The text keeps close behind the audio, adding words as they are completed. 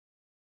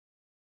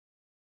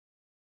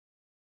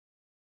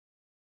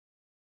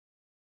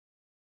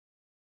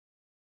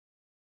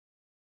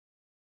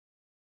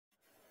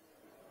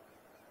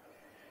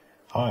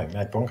Hi,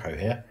 Madbronco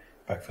here,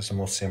 back for some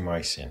more sim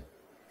racing.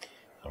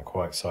 I'm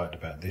quite excited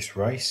about this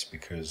race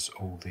because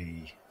all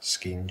the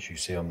skins you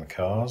see on the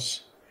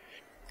cars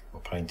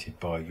were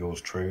painted by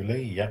yours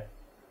truly. Yep,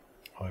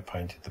 I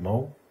painted them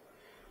all,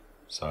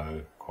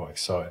 so quite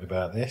excited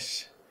about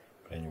this.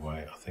 But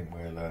anyway, I think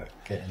we'll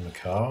get in the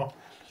car,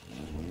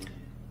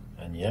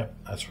 and yep,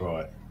 that's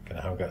right, going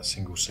to have about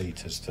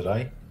single-seaters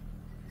today,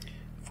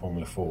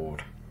 Formula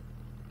Ford.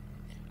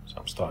 So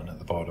I'm starting at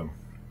the bottom.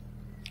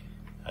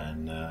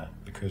 And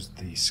because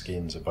the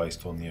skins are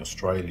based on the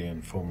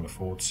Australian Formula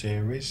Ford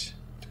series,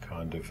 to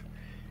kind of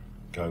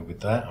go with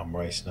that, I'm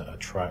racing at a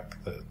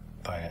track that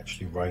they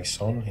actually race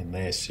on in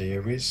their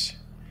series.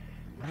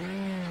 So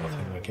I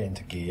think we'll get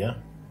into gear,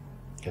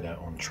 get out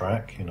on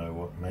track, you know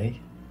what,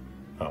 me.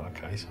 Oh,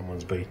 okay,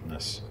 someone's beaten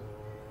us.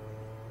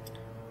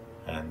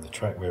 And the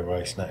track we're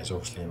racing at is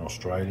obviously in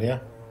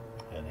Australia,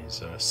 and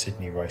is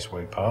Sydney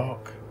Raceway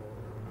Park.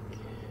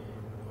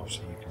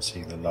 Obviously you can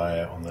see the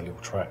layout on the little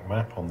track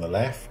map on the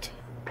left.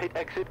 Pit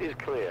exit is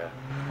clear.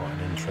 Quite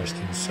an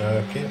interesting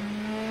circuit.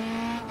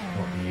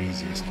 Not the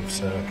easiest of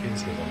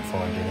circuits, as I'm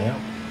finding out.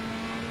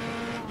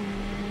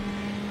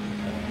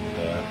 And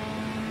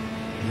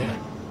yeah,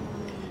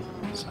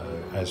 so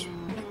as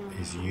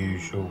is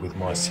usual with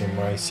my sim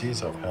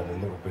races, I've had a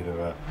little bit of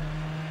a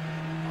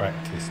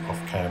practice off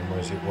camera,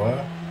 as it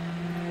were.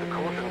 The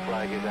caution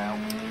flag is out.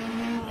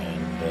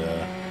 And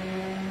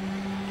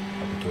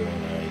I'll be doing a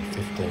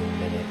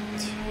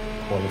 15-minute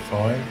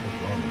qualifying.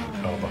 Oh, the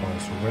car behind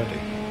us already.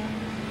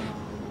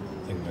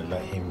 I think we'll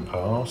let him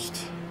past.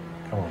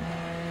 Come on,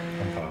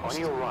 come past.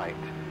 On your right.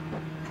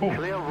 Oh,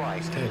 Clear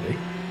right. steady.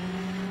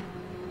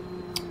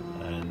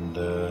 And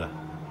oh,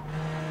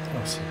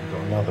 so we've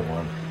got another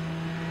one.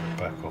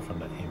 Back off and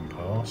let him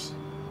pass.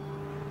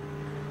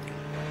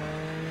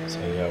 So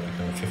yeah, I'll be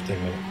doing a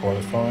 15-minute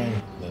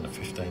qualifying, then a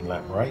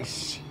 15-lap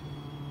race.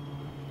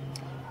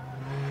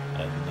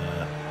 And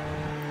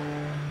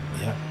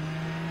yeah,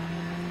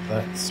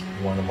 that's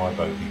one of my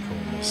bogey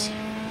corners.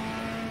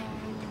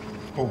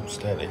 Oh,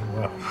 steady,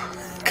 well,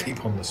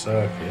 keep on the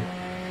circuit.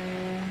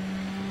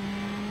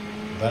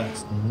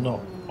 That's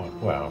not quite,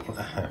 well,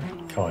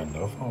 kind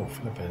of. Oh,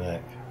 flipping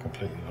heck,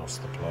 completely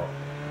lost the plot.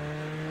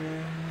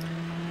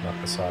 Like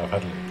I say, I've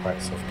had a little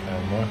practice off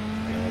camera,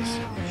 as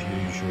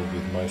usual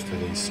with most of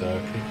these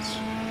circuits.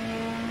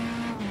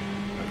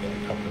 I get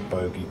a couple of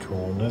bogey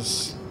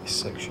corners. This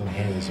section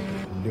here is a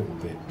little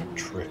bit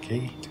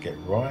tricky to get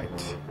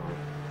right.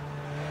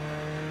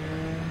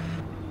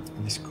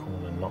 This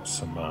corner not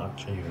so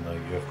much, even though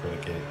you've got to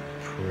get it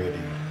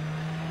pretty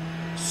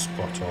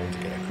spot on to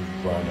get a good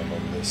run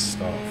along this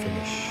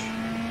start-finish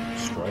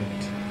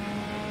straight.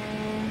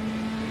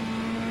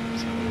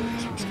 So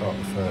as we start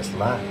the first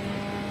lap,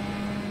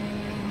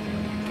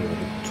 do a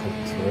little talk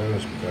through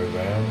as we go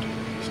round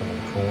some of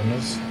the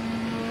corners.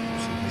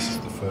 So this is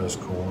the first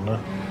corner,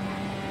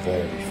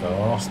 very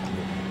fast.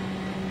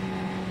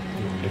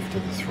 Little lift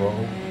of the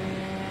throttle,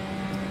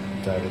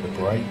 down of the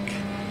brake.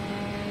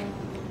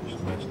 Just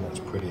imagine that's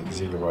pretty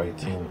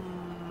exhilarating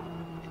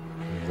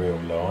in real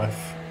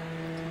life.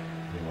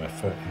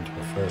 Into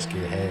a first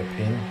gear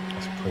hairpin,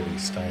 that's pretty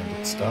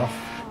standard stuff.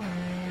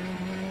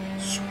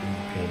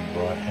 Sweeping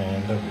right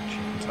hander, which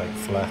you can take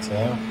flat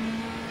out.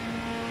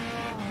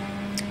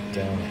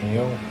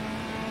 Downhill,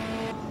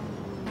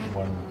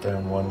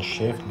 down one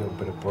shift, a little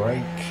bit of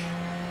brake.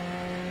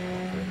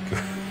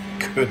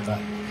 Good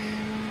that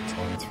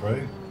time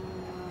through.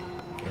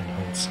 Getting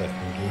hold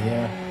second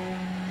gear.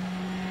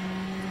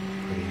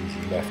 Pretty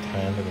easy left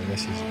hander, and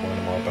this is one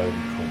of my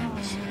bogey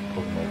corners,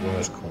 probably my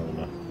worst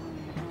corner.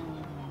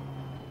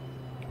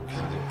 Because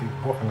there's a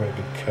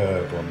big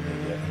curb on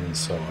the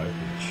inside,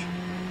 which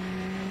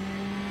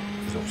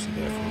is obviously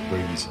there for a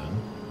reason.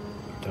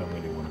 You don't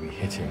really want to be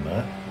hitting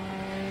that.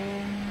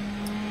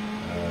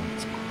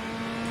 It's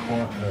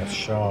quite a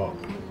sharp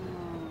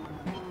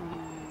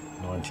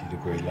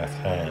 90-degree left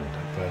hand,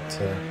 but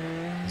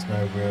there's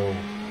no real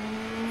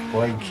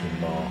braking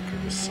marker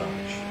as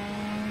such.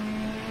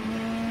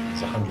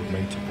 There's a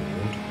 100-metre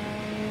board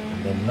and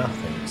then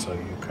nothing, so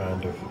you're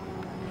kind of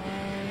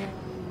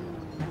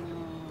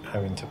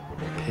having to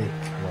pick,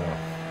 well,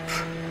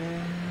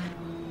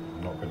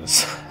 I'm not going to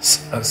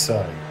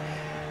say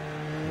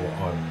what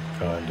I'm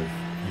kind of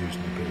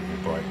using a bit of a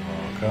brake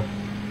marker.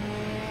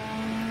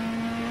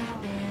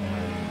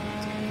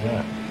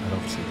 Yeah, and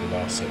obviously the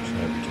last section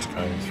that we just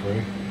came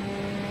through,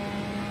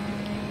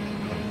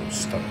 I got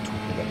stuck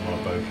talking about my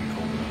bogey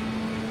corner,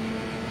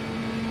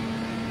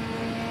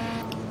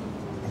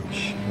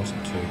 which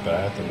wasn't too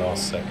bad, the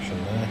last section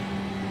there.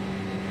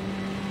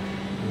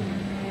 Ooh,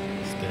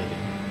 steady.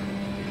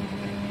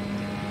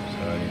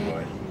 So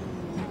anyway,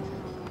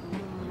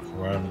 we've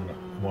run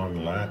one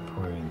lap,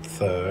 we're in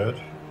third.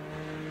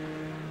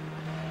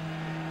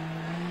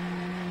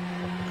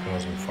 Couple of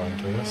cars in front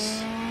of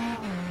us.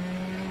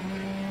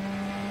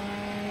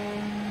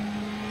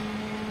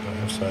 I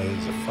have to say,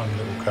 these are fun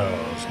little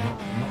cars,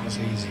 not as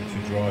easy to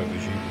drive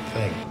as you would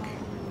think.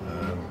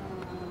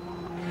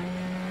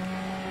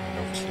 And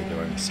obviously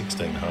they're only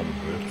 1600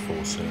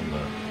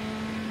 4-cylinder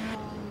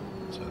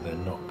but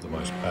they're not the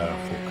most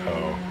powerful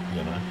car,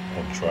 you know,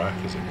 on track,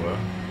 as it were.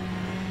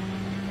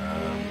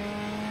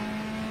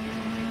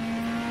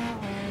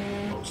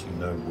 Obviously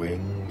no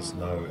wings,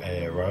 no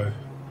aero.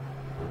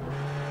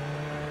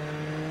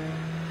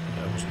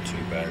 That wasn't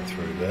too bad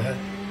through there.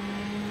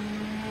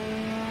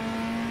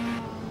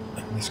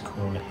 And this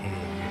corner here,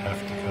 you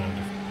have to kind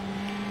of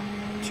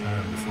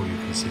turn before you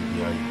can see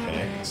the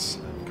apex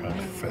and kind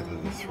of feather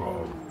the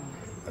throttle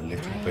a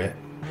little bit.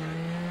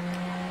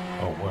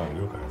 Oh wow,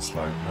 you're going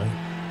slow, mate.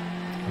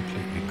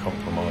 Completely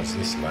compromised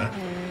this lap.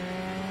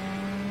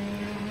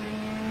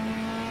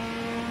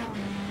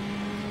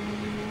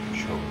 I'm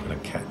sure we're going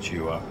to catch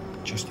you up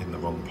just in the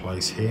wrong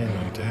place here,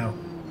 no doubt.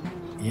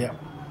 Yep.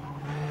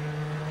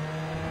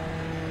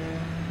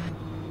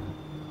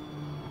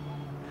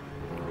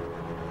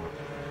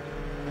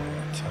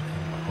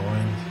 Tucking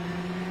behind.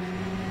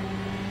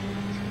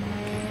 So I'll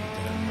get you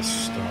down the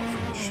start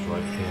from the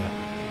straight here.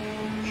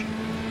 Should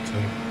be able to.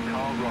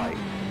 Car right.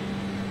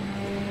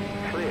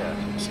 Clear.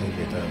 So you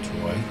get down to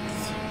 8th.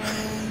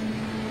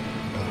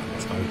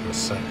 It's over a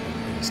second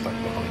being stuck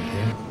behind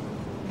him.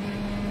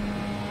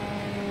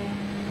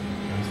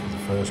 Goes for the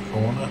first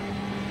corner.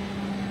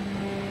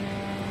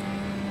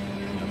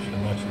 I should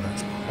imagine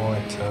that's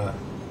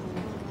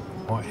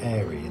quite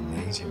hairy in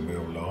these in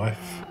real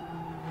life.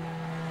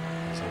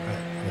 So I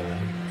bet, you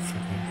know,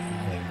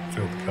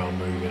 feel the car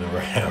moving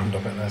around. I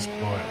bet that's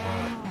quite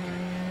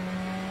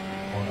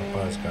a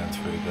buzz going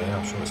through there.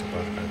 I'm sure it's a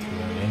buzz going through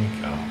there in any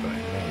car, but in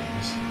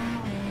these.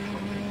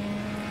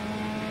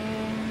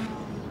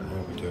 How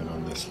are we doing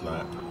on this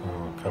lap?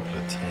 Oh, a couple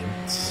of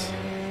tenths.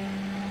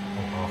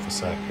 Or half a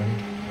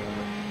second.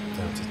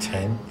 Down to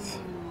 10th.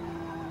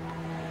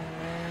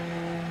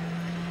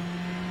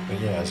 But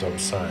yeah, as I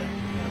was saying,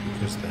 you know,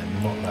 because they're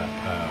not that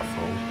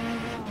powerful,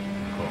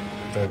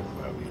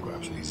 we've got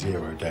absolutely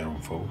zero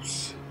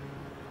downforce.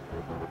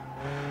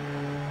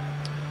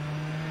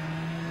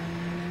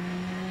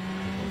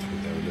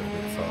 A little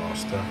bit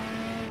faster.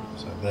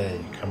 So there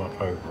you come up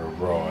over a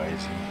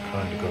rise and you've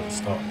kind of got to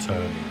start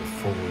turning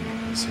before you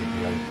can see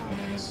the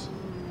apex.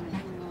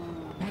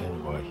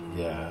 Anyway,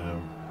 yeah,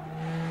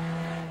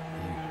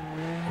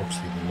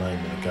 obviously the name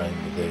of the game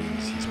with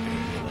these is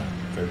being, you know,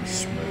 very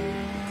smooth.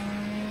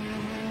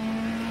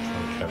 Try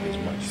and carry as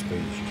much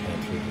speed as you can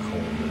through the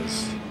corners.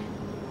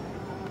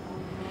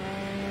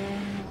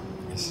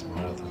 This is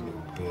my other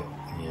little bit,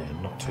 yeah,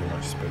 not too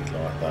much speed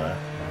like that.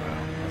 Wow,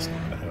 that's not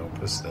going to help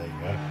us, there you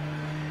go.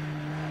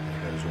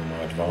 There's all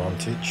my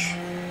advantage.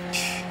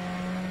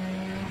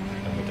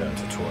 And we're down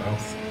to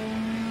 12th.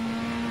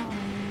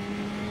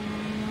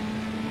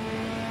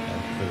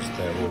 And because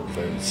they're all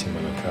very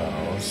similar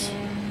cars,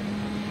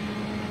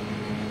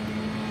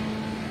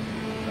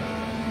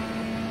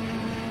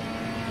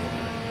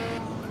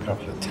 a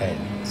couple of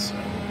tenths, and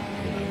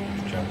you know,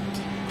 you've jumped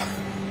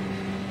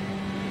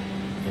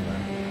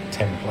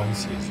 10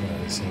 places. You know,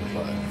 it seems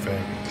like they're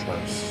very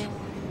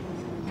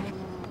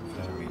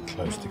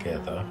close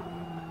together.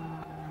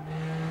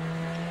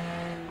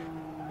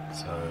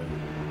 So,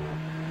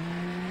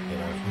 you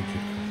know, if we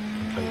could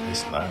complete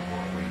this lap,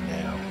 what are we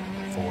now?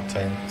 4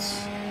 tenths?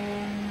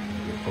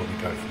 We'll probably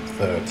go from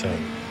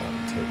 13th up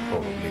to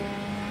probably,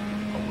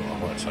 I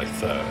won't say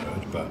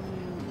third, but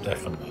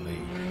definitely,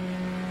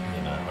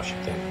 you know, I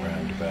should think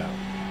round about,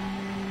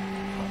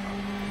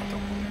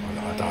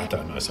 I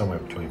don't know, somewhere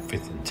between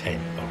 5th and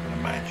 10th, I can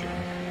imagine.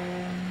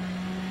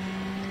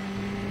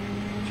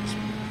 Just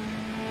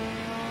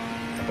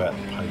about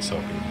the pace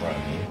I've been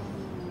running.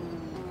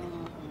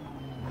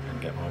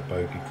 Get my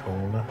bogey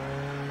corner.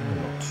 Oh,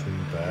 not too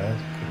bad.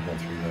 Could have gone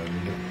through there a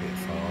little bit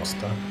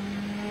faster.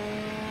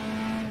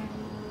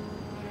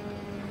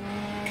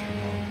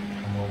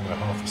 Come on, we're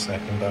half a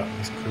second up.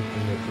 This could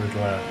be a good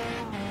lap.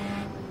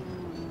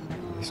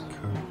 This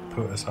could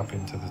put us up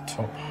into the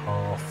top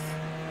half.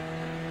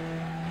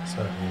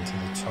 Certainly into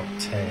the top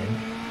 10.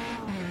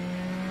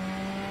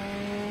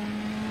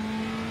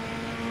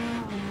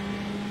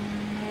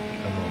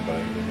 Come on,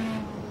 baby.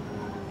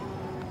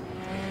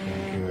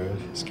 Good.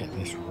 Let's get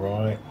this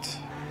right.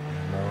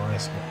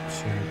 Nice, not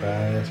too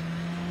bad.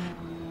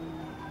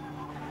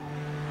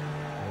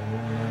 Oh,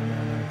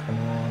 no, come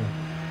on.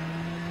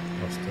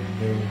 Lost a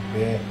little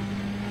bit.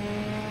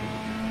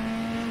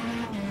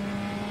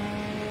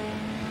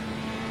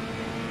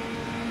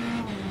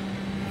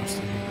 Lost a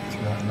little bit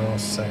through that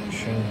last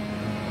section.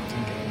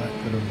 Didn't get that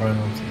good a run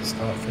onto the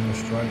start finish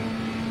straight.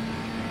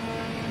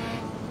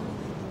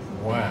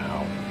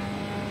 Wow.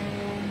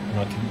 And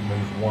I didn't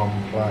move one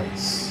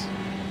place.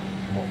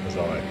 What was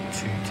I,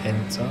 2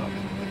 tenths up?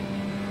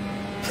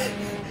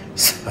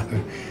 So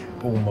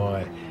all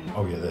my,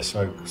 oh yeah, they're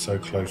so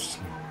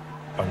closely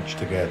bunched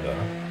together.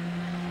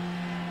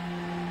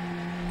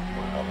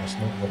 Wow, that's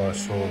not what I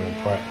saw in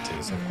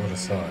practice, I've got to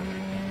say.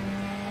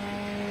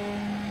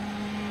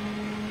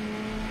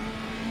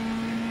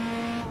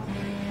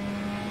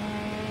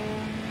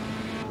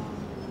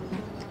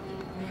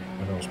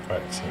 When I was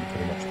practicing,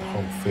 pretty much the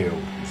whole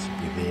field was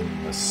within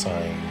the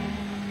same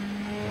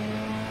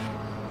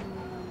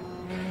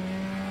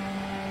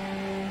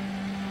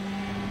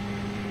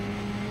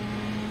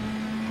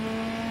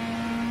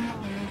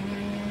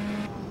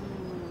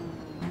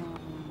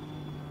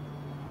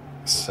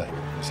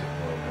seconds it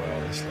went well.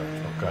 This lap's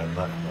not going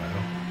that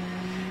well.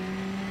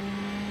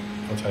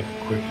 I'll take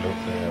a quick look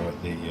there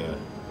at the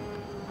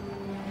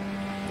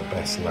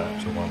best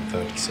laps are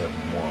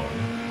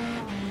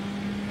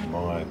 1:37.1.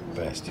 My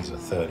best is a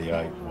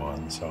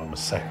 38.1, so I'm a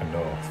second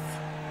off.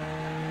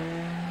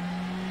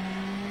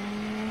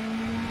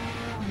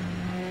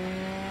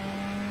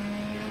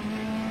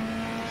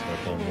 So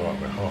again, right,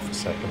 we're half a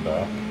second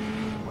up.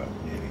 Well,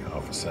 nearly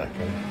half a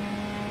second.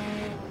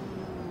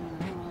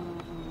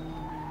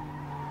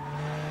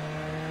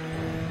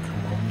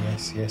 Come on,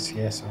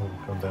 yes. Oh,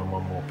 we've gone down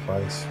one more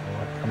place.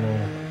 Right, come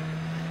on.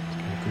 Let's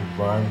get a good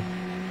run.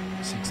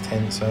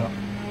 6/10 up.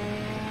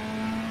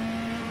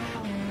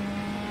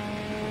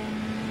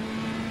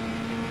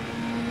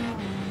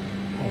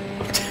 Oh,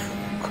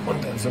 come on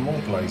down some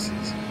more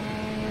places.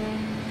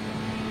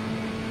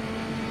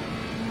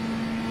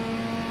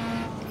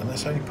 And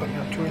that's only putting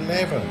up to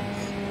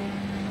 11th.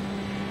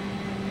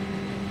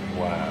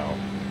 Wow.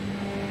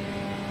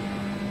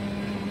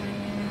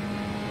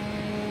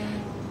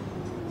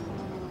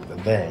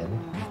 But then,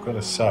 you've got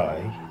to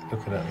say,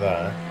 looking at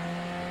that,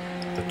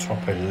 the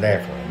top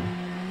 11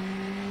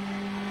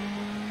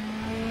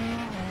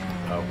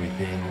 are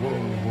within, whoa.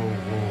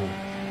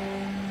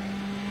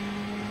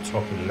 The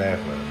top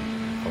 11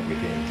 are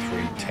within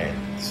 3/10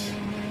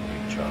 of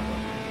each other.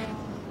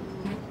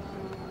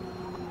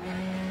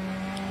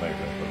 Maybe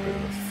I've got a bit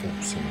of a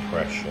false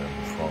impression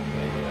from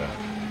the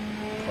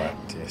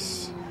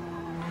practice.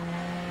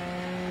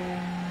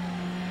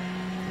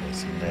 You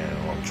see,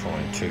 now I'm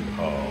trying too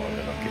hard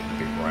and I'm getting a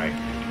bit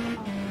ragged.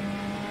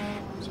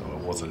 So I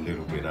was a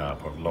little bit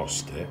up, I've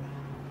lost it.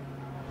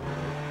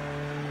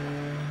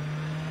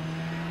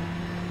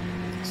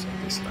 So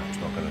this lap's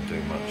not going to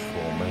do much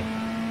for me.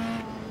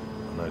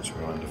 I notice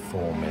we're under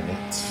 4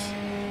 minutes.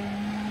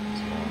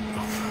 So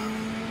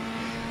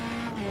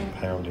I'm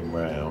pounding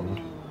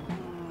round.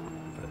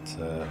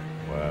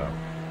 Wow,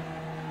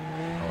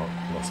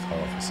 I've lost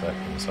half a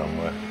second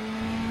somewhere.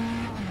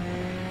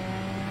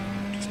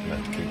 Just gonna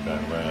have to keep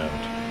going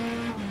round.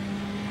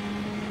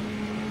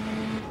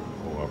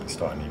 Oh, I'll be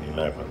starting in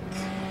 11th.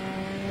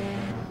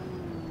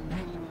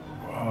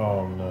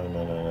 Oh, no,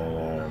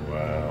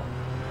 wow.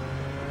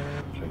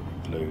 Completely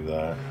blew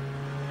that.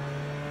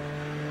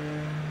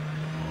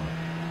 Right.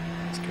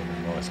 Let's get a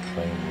nice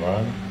clean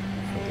run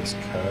for this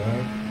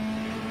curve.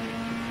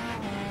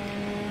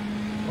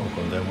 I've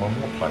gone down one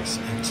more place.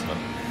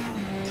 Excellent.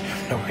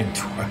 Now in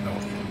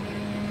 12th.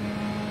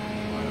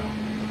 Wow.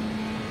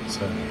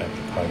 Certainly had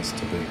the pace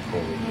to be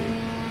probably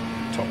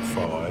top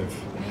 5.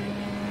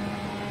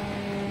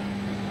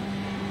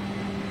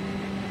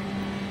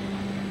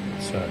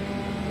 Certainly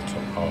in the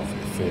top half of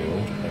the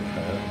field.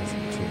 Okay, that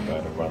wasn't too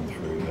bad a run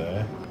through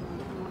there.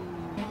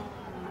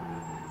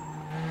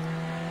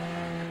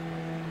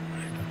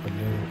 Made up a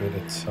little bit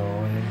of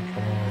time.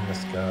 Come on,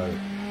 let's go.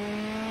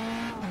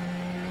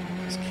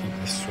 Keep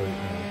this straight in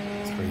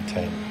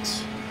 3/10.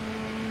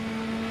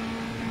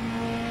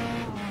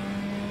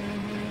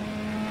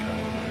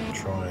 Okay, I'm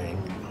trying.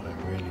 I'm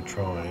really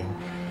trying.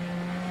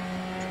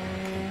 Try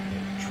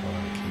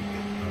and keep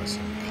it nice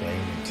and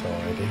clean and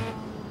tidy.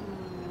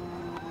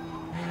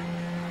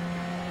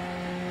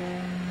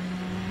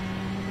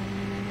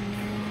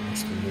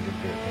 Just a little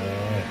bit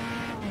there.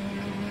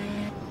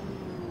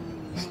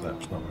 This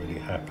lap's not really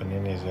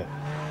happening, is it?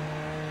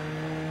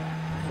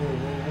 Whoa.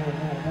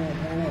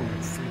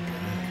 Flipping it.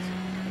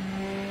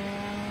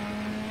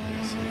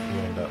 See if you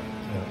end up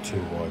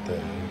too wide there,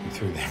 you'll be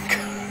through them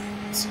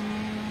curves.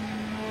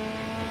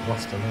 I've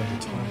lost another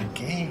time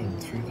again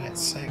through that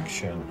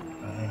section.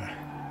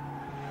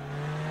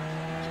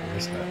 So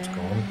this lap's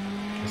gone.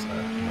 Just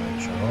that no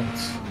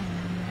chance.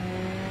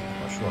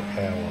 Not sure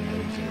how I'm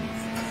losing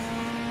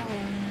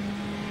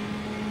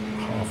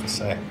half a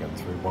second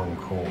through one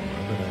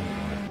corner, but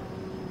anyway.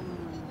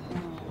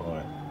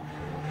 Right.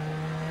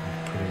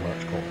 I've pretty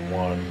much got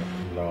one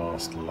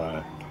last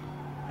lap.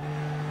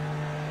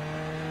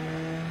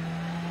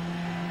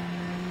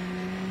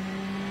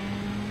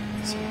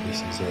 So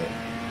this is it.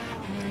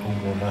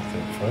 All or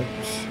nothing,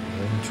 folks.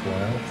 We're in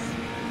 12th.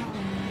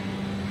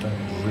 I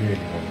don't really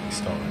want to be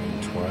starting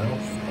in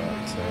 12th,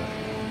 but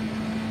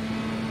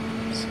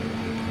let's see what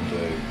we can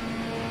do.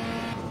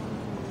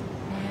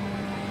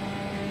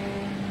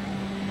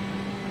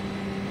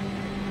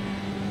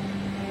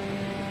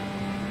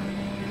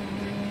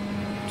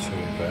 Not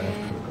too bad.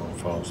 Could have gone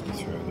faster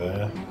through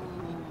there.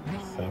 I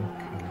think a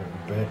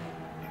little bit.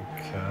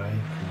 Okay,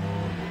 come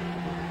on.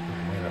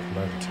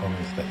 Load of time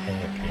is the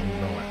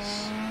hairpin,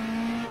 nice.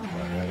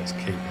 Right, now let's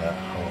keep that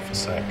half a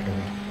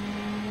second.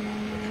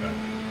 Okay,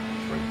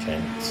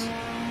 3/10.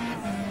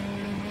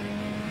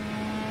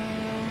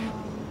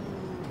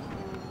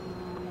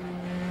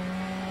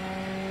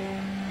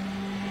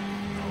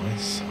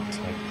 Nice, I'll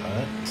take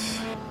that.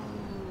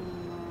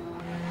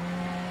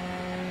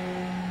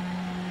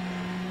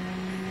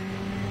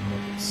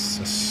 Let's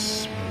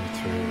just move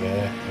through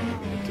there. What are we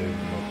going to do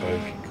with my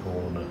bogey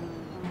corner?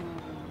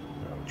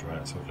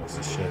 So I've lost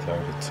a shit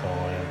load of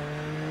time.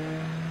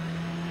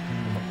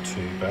 Not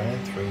too bad.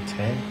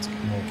 3/10.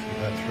 Come on, keep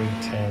that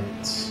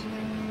 3/10.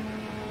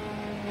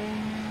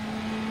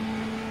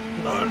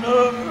 No, no!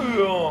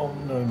 Oh,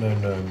 no, no,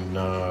 no,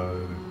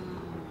 no.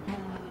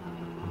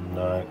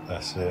 No,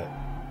 that's it.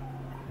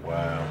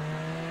 Wow.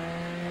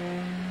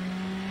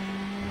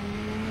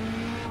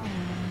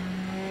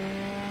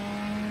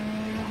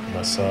 What can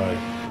I say?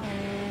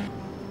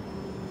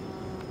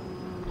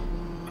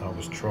 I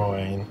was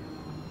trying.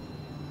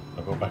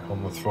 I got back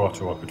on the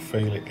throttle. I could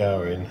feel it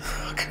going.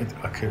 I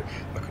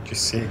could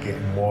just see it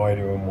getting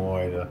wider and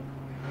wider.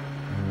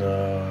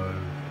 No.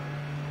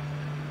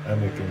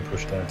 And we've been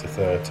pushed down to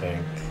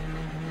 13th.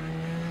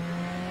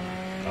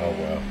 Oh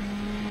well.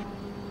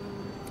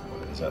 Well,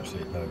 there's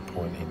absolutely no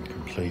point in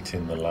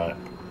completing the lap.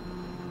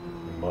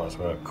 We might as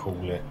well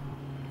call it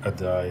a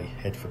day.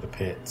 Head for the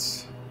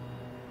pits.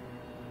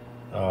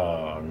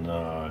 Oh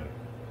no.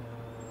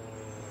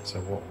 So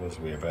what was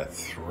we? About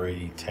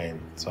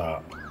 3/10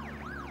 up.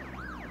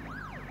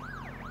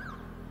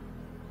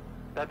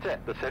 That's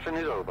it. The session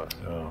is over.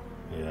 Oh,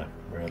 yeah,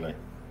 really.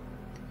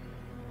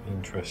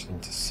 Interesting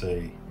to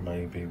see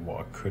maybe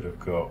what I could have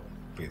got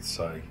with,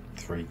 say,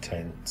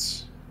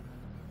 3/10.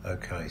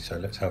 Okay, so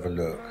let's have a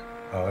look.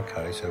 Oh,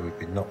 okay, so we've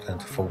been knocked down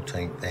to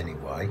 14th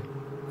anyway.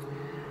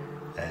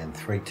 And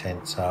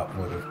 3/10 up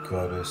would have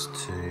got us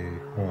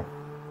to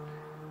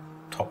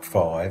top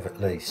 5 at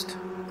least.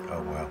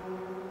 Oh, well.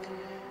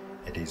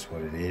 It is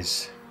what it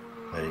is.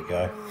 There you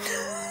go.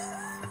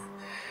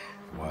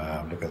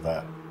 Wow, look at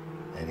that.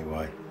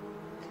 Anyway,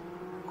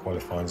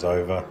 qualifying's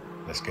over.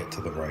 Let's get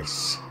to the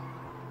race.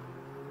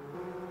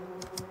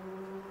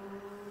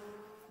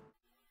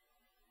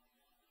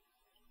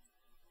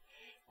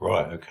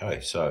 Right, okay,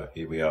 so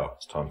here we are.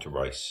 It's time to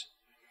race.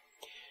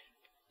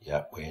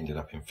 Yeah, we ended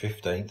up in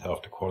 15th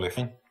after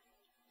qualifying.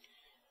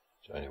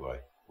 So anyway,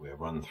 we'll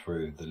run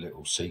through the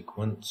little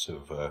sequence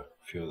of a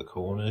few of the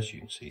corners. You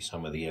can see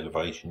some of the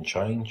elevation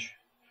change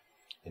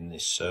in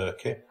this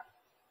circuit.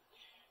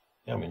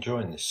 Yeah, I'm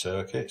enjoying this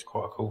circuit. It's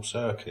quite a cool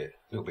circuit.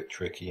 A little bit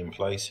tricky in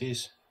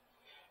places.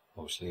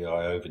 Obviously,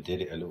 I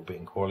overdid it a little bit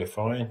in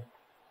qualifying.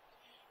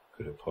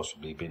 Could have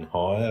possibly been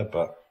higher,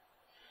 but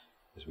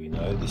as we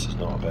know, this is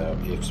not about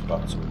ifs,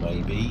 buts, or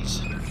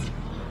maybes.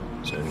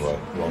 So anyway,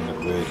 we're on the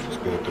grid. Let's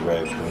build the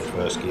revs. We're in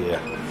first gear.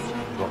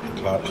 Drop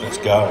the clutch. Let's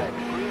go.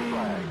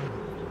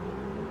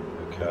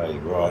 Okay,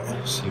 right.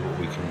 Let's see what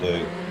we can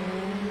do.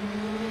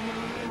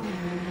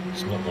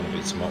 It's not going to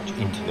be so much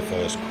into the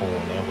first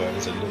corner where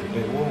there's a little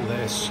bit, oh,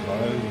 they're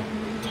slow.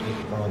 Take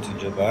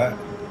advantage of that.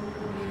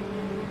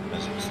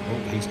 Oh,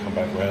 he's come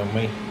back round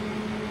me.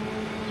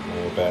 It's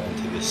more about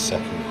into this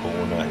second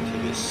corner, into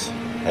this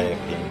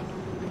hairpin.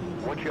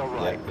 Watch your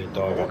right. Yeah, they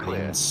dive up the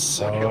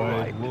inside.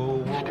 Right. Whoa,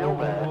 whoa, Still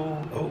whoa, there. whoa.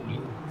 Oh,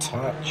 little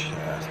touch.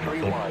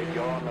 Three wide,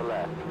 you're on the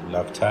left.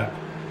 Love tap.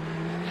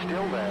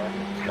 Still there.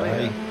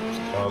 Okay, there's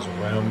cars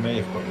around me.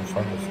 I've got in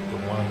front of the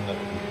one that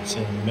we can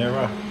see in the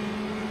mirror.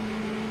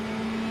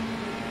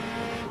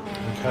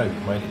 Okay,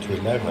 we've made it to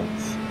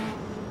 11th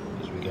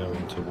as we go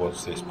into,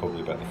 what's this,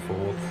 probably about the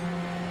 4th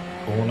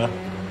corner.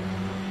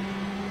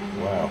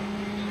 Wow.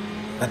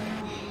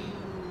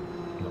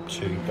 Not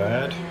too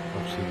bad.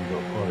 Obviously we've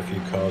got quite a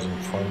few cars in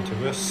front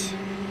of us.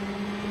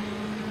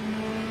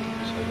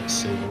 So let's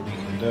see what we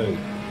can do.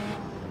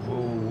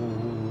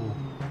 Whoa,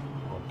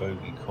 our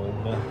bogey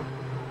corner.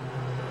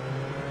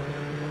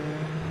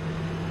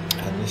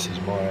 And this is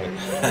my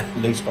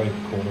least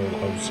favourite corner of the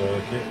whole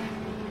circuit.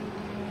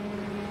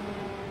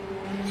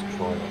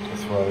 Try not to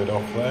throw it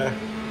off there.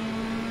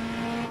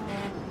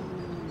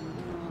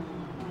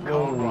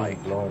 Go right.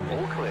 Blimey.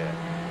 All clear.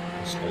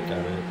 Slowed down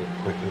a little bit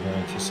quicker than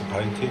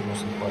anticipated.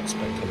 Wasn't quite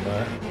expecting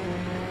that.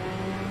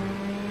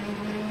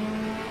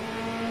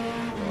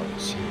 Right,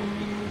 let's see what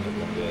we can. Not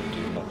going to be able to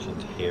do much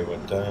into here, I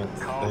don't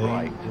Car think.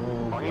 right.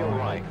 Oh, On your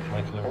right.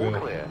 Making a All real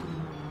clear.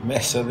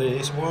 mess of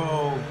this.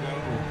 Whoa,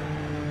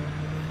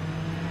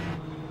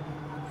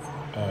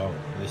 oh,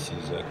 this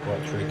is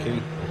quite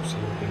tricky. Obviously,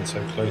 we've been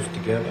so close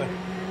together.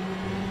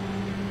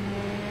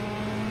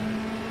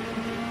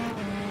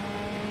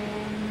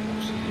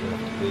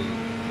 Be a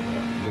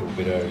little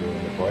bit earlier on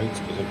the brakes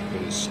because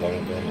everybody's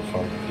slowing down in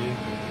front of you.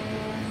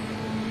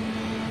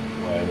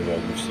 Well, anyway,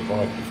 we've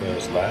survived the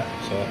first lap,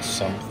 so that's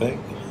something.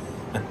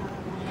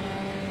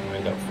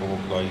 Made up 4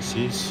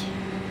 places.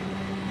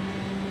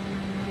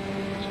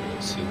 So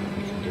let's see what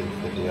we can do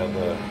for the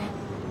other.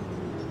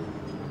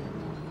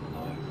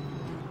 No.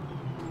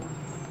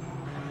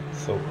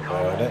 Thought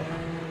about it.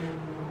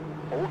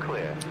 All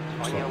clear.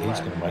 Looks like he's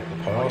going to make the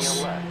pass.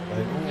 Still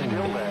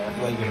there.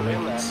 Is he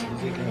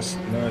going to?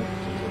 No,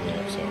 he's on the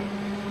outside.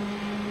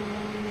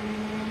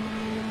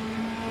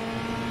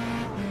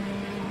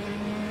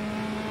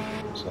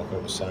 It's like I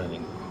was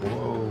saying.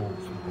 Whoa,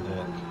 flipping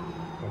heck.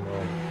 Come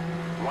on.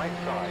 Right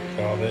side.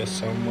 Car there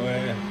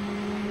somewhere.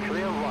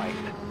 Clear right.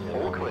 Yeah,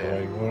 All the clear.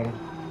 grey one.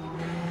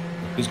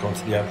 He's gone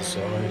to the other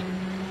side.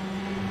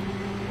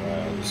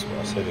 Wow, this is what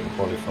I said in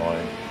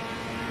qualifying.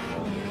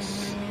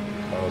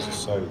 Cars are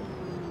so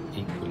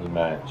equally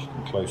matched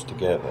and close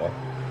together.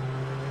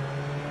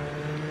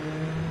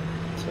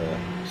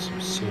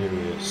 some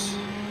serious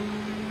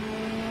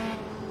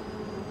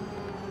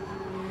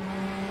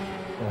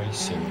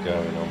racing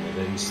going on with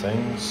these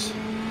things.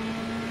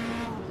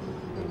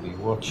 We'll be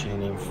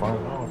watching in front.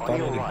 Oh, I've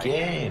done it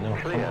again. Oh,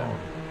 come on.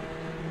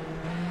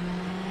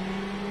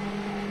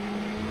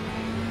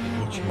 We'll be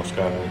watching what's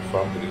going on in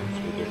front, but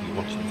also we'll be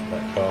watching for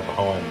that car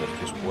behind that's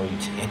just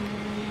waiting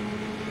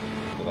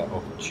for that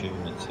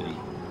opportunity.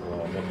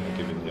 Well, I'm not going to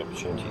give him the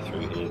opportunity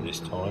through here this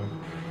time.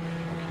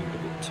 I'll keep it a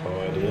bit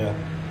tidier.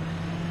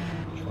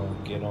 Try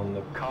and get on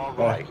the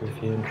back of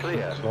him,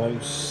 keep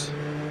close.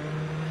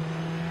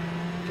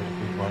 Get a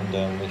good run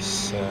down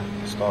this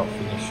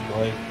start-finish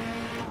straight.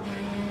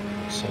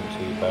 Doesn't seem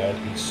too bad.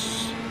 He's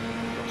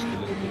lost a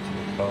little bit to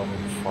the car in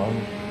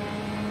front.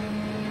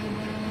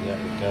 Yeah,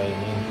 we're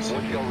going in, so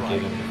we can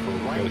get him before we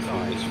go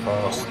through this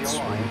fast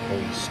sweep.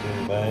 He's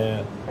still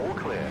there. All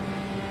clear.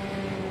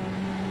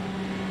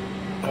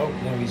 Oh,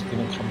 no, he's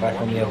going to come back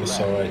on the other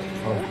side.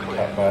 Try and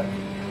cut back.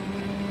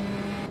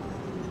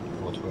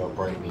 Or to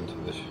outbrake into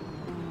the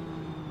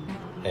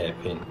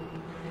hairpin.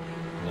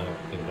 No, I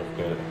think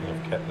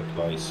I've kept the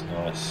place.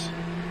 Nice.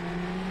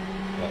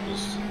 That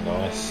was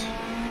nice.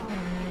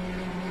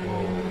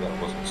 Whoa, that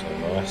wasn't so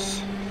nice.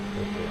 A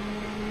little bit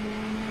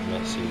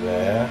messy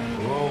there.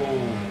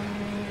 Whoa.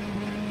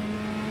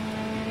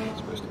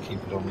 Supposed to keep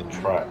it on the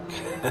track.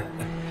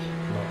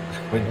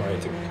 We're not here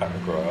to cut the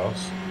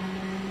grass.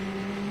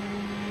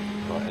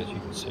 Right, as you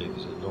can see,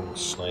 there's a long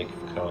snake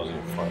of cars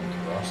in front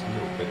of us. A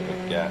little bit of a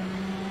gap.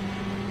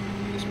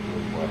 This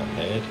blue one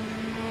ahead.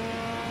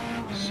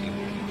 Let's see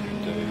what we can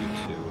do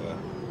to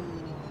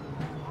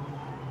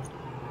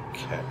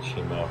catch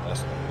him up.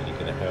 That's not really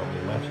going to help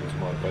me much into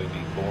my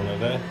baby corner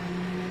there.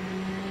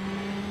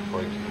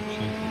 Braking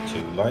completely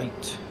too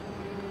late.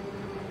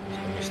 So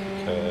I missed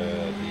the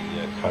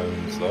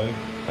cones though.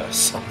 That's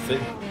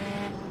something.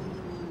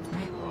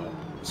 Right,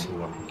 let's see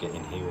if I can get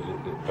in here a little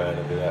bit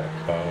better with that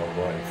car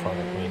right in front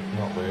of me.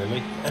 Not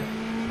really.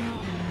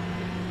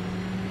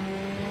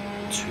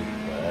 Not too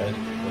bad.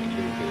 Got a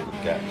little bit of a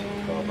gap to the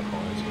car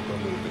behind, so I've got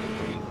a little bit of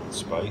breathing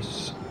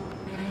space.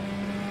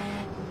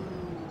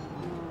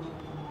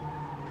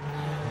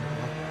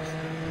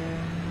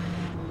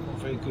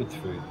 Very good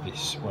through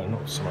this, well,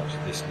 not so much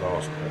this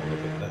last corner,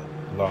 but that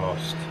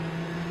last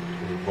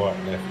right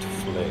left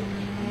flick.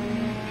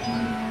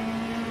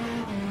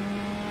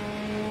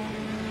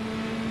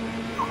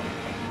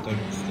 I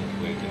don't think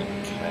we're going to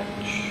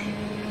catch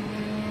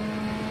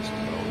this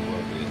car. We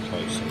won't be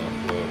close enough,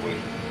 were we?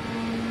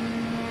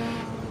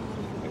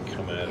 We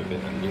come out of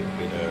it a little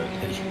bit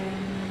early.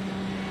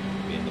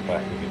 Be in the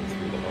back of him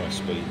through the high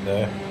speed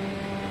there.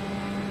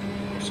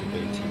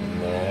 Possibility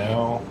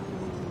now.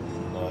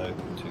 No,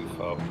 too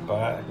far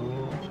back.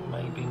 Ooh,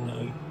 maybe no.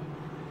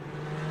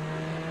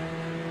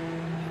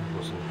 It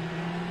wasn't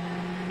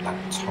that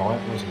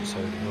tight, was it? So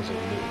there was a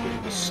little bit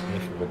of a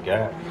sniff of a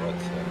gap, but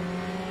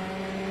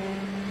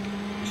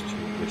it's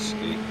too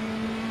risky.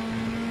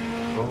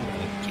 Oh,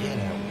 and again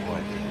out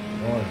wide there.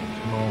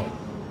 Come on.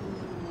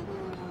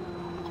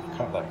 I've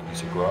cut that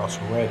piece of grass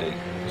already.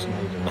 Just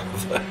need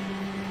another.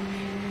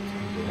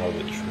 Need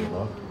another trim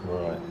up.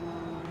 Right.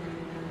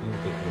 A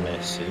little bit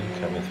messy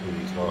coming through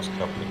these last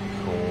couple of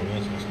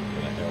corners. That's not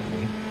going to help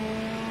me.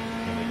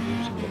 I'm going to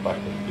use in the back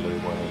of the blue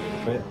one a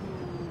little bit.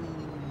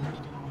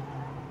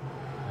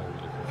 And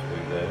looking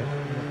through there.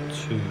 Not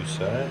too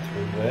sad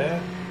through there.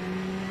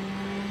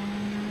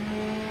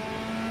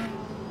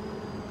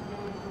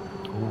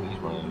 Oh, he's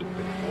running a little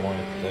bit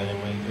wide there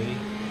maybe.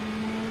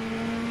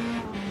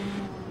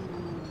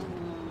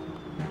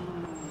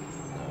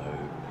 No.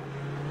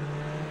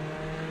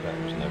 That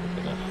was never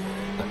going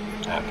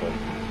to happen.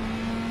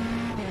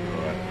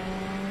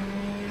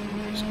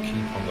 Just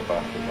keep on the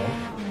back of them.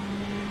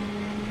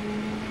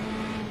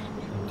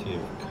 Plenty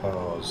of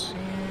cars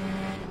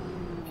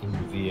in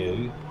view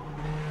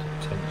to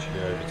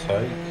potentially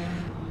overtake.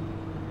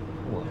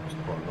 Oh, that was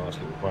quite a nice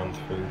little run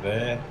through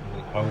there. We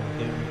hold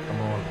him, come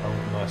on, hold a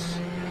nice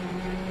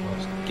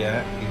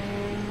gap, a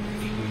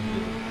few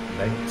little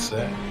lengths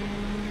there.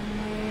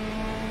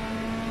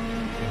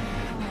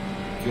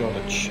 Got a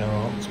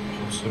chance,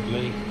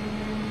 possibly.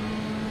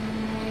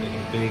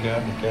 Getting bigger,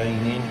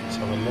 gaining. Let's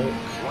have a look.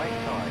 Right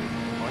side,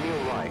 on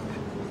your right.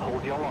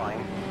 Hold your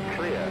line.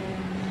 Clear.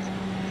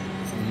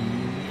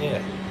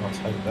 Yeah, I'll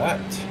take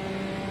that.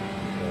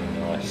 Very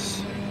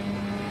nice.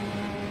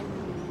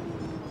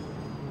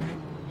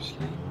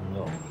 Actually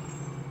not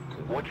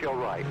good. Watch your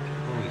right.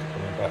 Oh, he's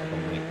coming back on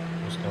me.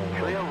 What's going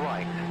Clear on?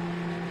 right.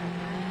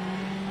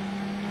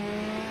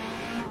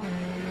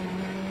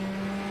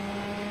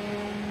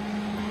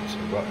 So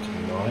we're up to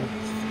 9th.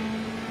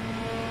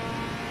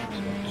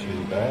 It's not too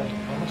bad. I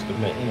must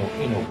admit,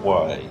 in a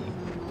way,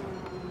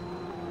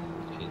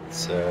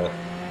 it's for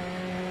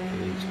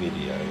these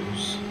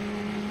videos,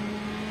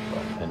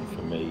 and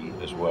for me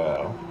as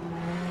well,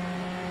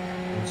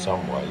 in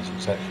some ways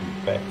it's actually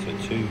better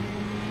to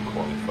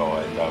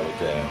qualify lower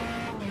down,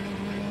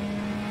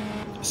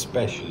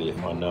 especially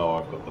if I know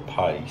I've got the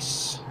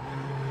pace.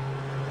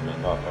 I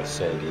mean, like I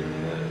said in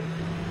the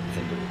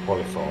end of the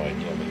qualifying,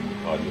 I mean,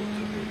 I looked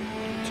at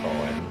the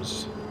times,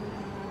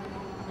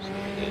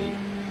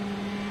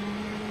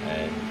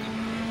 and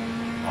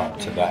up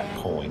to that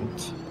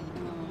point,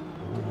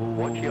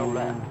 Watch your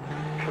left.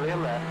 Clear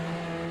left.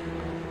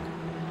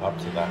 up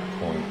to that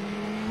point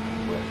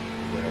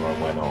where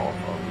I went off,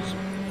 I was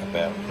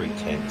about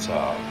 3/10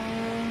 up.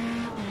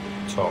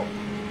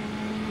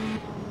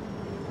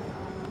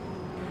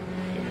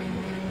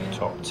 The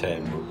top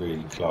 10 were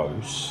really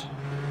close.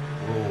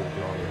 Oh,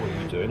 blimey, what are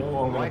you doing?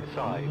 Oh, I'm Right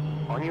side.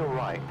 On your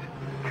right.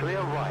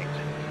 Clear right.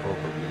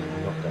 probably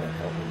not going to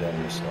help me down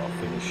the start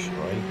finish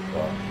straight,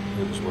 but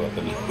it was worth a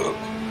look.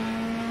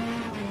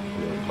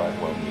 The black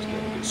one was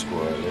getting a bit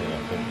squirrely, and I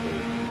think the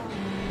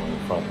one in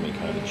front of me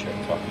kind of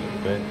checked up a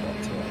little bit, but I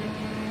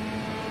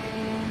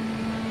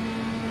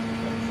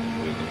don't think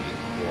we're going to be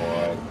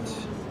quite,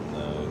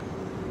 no,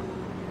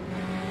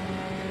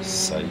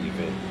 save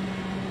it.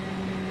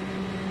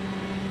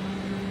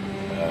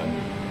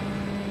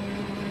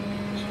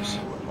 Let's just see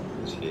what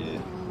happens here.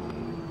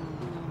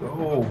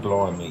 Oh,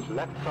 blimey.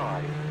 Left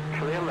side.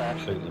 Clear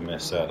left. Completely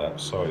messed that up.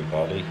 Sorry,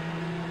 buddy.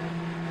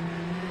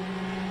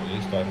 At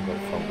least I haven't got a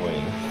front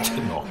wing to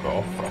knock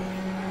off. I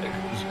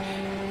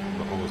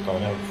was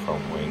going out the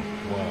front wing.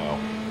 Wow.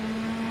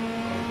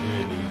 I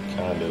really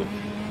kind of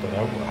don't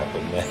know what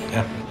happened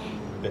there.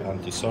 A bit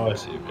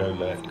undecisive. Go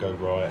left, go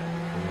right.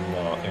 No,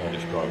 I think I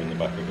just drive in the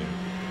back of him.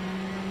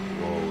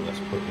 Whoa,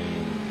 that's put me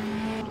in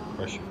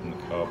pressure from the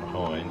car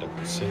behind. I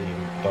can see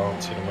him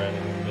dancing around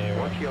in the mirror.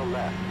 Watch your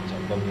left.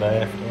 The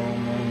left, oh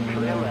no,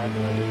 Clear I'm left.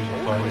 going to lose my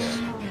All place.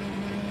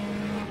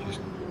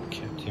 Just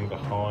kept him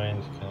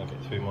behind. Can I get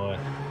through my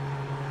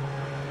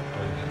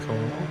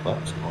corner? Oh,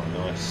 that's quite a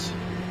nice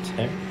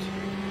attempt.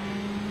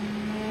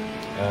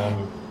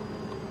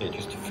 Yeah,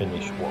 just to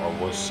finish what I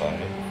was saying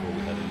before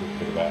we had a little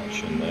bit of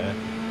action there.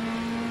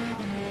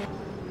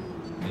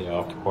 Yeah,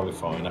 after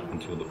qualifying up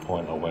until the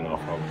point I went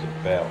off, I was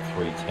about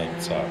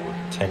 3/10 up, or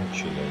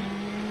potentially,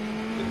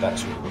 but that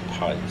sort of a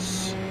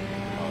pace.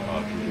 I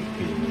would have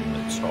been in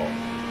the top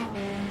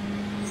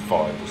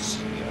 5,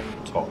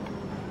 top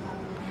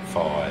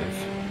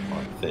 5,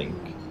 I think.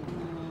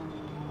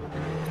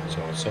 So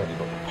I certainly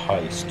got the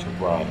pace to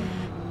run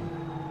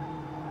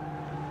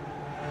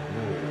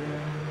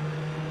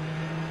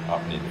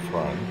up near the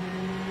front.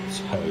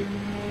 So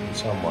in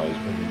some ways,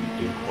 when you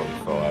do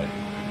qualify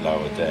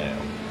lower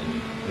down,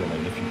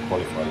 and if you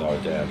qualify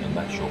lower down, then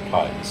that's your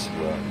pace.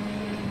 Well,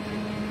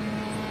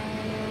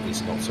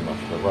 it's not so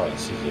much of a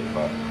race, is it?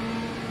 But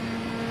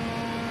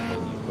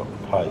when you've got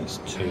the pace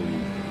to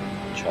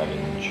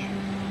challenge,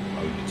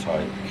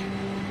 overtake,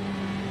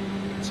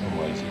 in some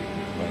ways it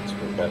makes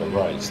for a better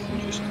race than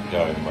just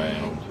going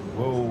round.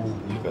 Whoa,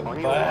 look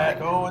at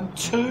that! Oh, and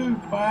 2!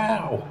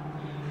 Wow!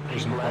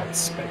 Wasn't quite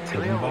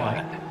expecting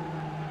that.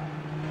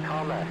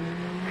 Car left.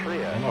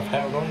 Clear. And I've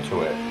held on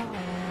to it.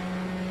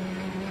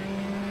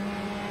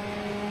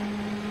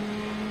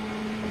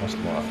 I must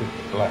admit, I think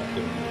the black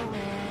and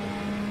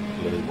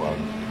blue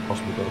one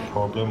possibly got a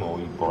problem, or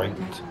he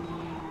braked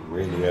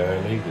really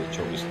early, which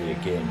obviously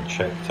again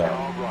checked up.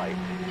 Car right.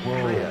 Whoa,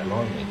 Clear.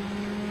 blimey.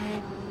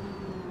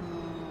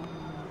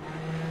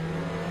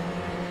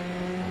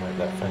 Make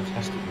that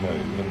fantastic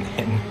move and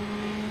then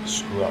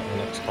screw up the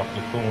next couple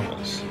of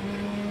corners.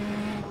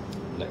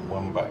 Let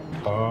one back.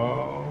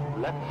 Oh,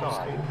 Left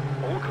side.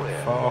 All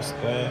clear. fast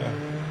there.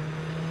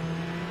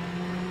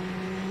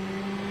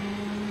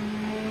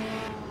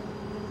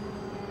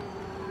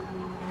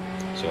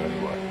 So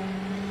anyway,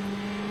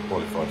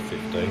 qualified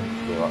 15th,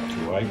 we're up to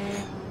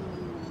 8th.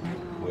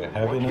 We're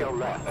having Watch it. your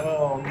left.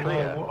 Oh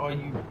Clear. no, what are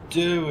you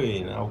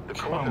doing? Oh, The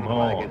come quarter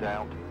flag is on.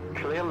 out.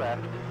 Clear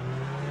left.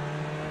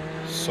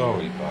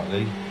 Sorry,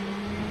 buddy.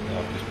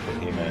 I've just put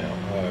him out.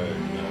 Oh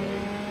no.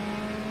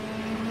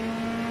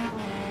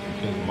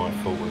 Completely my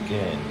fault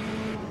again.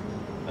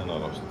 And I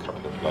lost a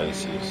couple of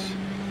places.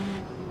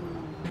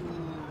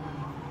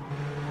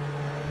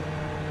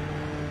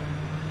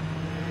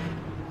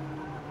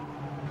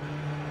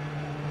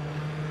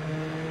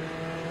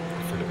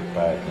 I feel a bit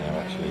bad now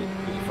actually,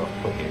 because if I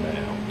put him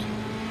out,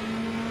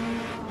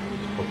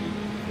 he's probably,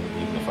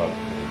 even if I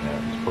put him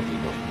out, he's probably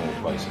lost more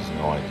places than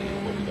I did.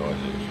 What did I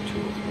lose? 2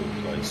 or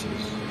 3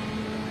 places.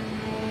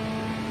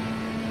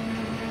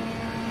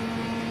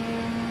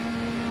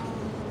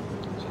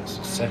 So it's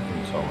the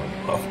second time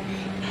I've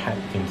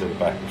hacked into the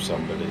back of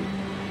somebody in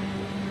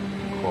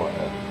quite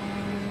a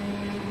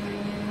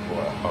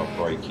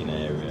heartbreaking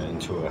area,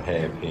 into a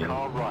hairpin.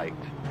 Car right.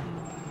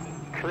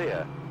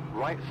 Clear.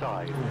 Right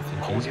side. I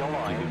think Hold he's your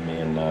giving line. me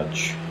a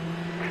nudge.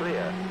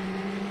 Clear.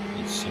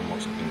 He's seen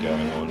what's been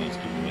going on, he's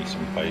giving me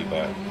some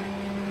payback.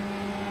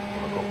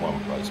 Well, I've got 1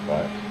 place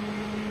back.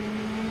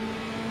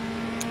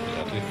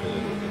 Yeah, I do feel a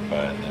little bit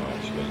bad now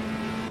actually,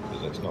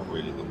 because that's not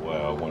really the way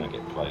I want to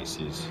get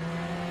places.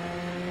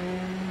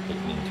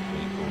 Hitting into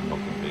people,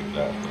 knocking people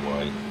out of the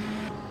way.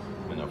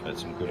 I mean, I've had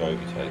some good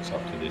overtakes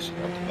up to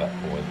that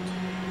point.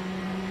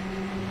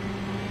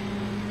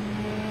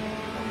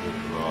 I would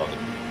rather,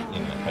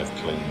 have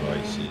clean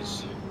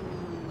races.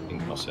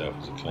 Think of myself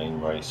as a clean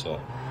racer.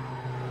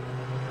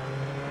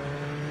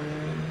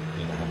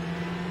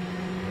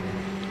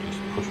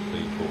 push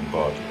people and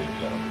barge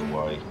people out of the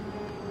way.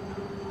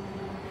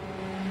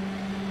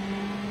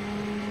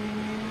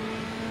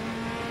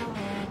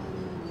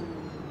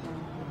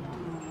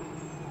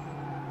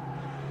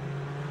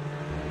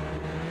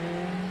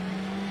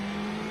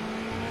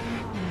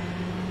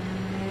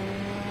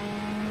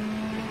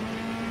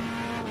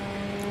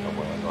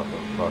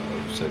 Like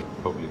I've said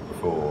probably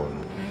before, and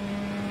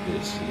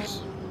this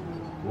is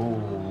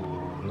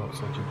not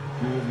such a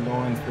good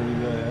line through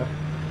there,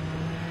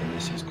 and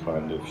this is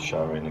kind of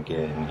showing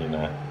again, you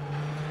know,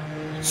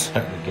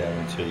 certainly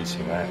guarantees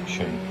some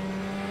action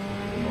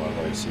in my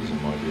races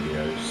and my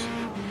videos.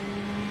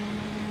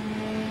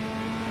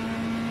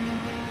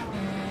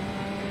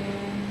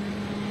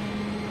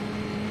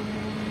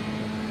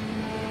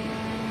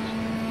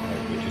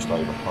 We're just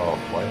over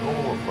halfway.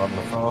 Oh, I've run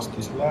the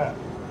fastest lap.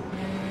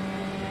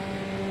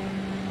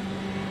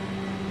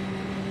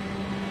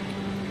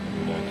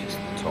 Noticed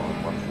the time,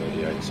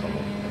 1:38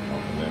 something, I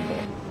can't remember.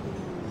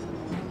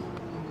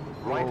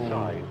 Right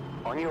side,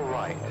 on your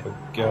right. Have a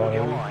Hold go.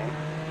 your line.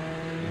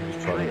 He was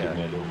trying to give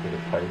me a little bit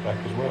of payback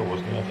as well,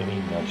 wasn't he? I think he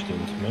nudged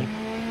into me.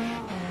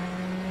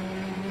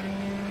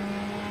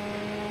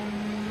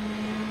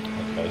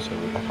 Okay, so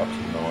we're back up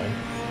to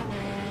 9th.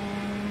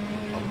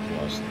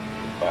 Nice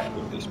back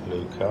with this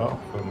blue car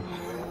from a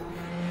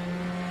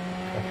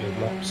couple of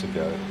laps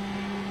ago.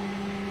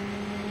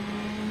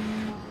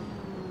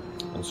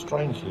 And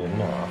strangely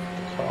enough,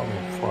 the car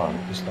in front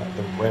is like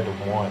the red and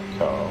white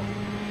car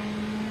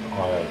that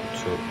I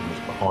overtook and was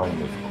behind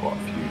me for quite a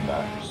few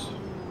laps.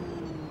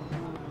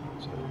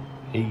 So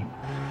he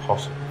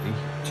possibly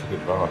took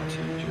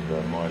advantage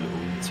of my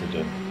little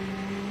incident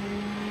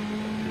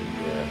at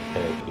the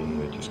hairpin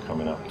we're just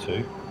coming up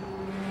to.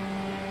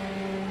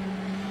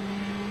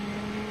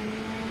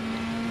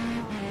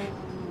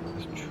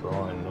 Let's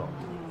try and not...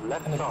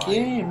 Left And side.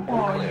 again, what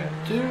are Clear.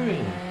 you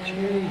doing?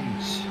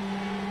 Jeez.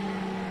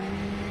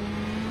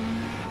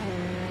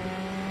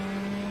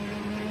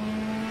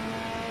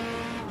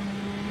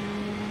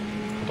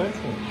 I don't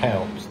think it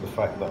helps the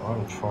fact that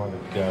I'm trying to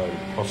go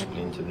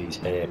possibly into these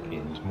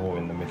hairpins more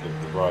in the middle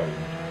of the road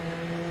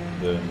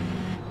than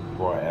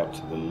right out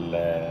to the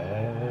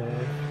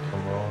left.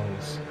 Come on,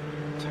 it's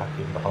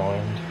tacking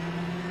behind.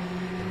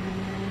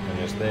 And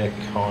as they're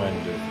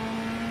kind of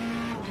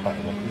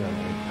cutting up, you know,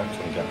 perhaps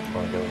I'm going to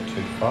try and go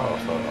too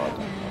fast. I don't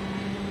know.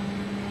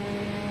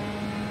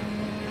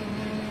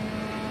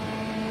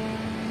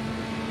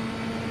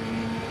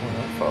 Oh,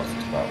 that fast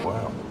is that,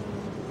 wow.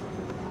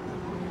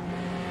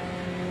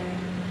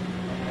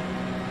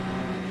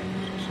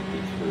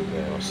 Through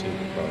there, I see the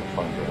car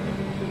front going a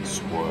little bit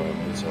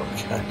squirmy, so I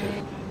kind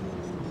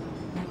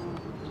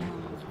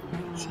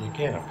of... See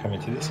again, I've come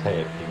into this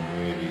hairpin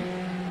really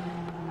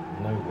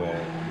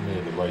nowhere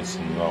near the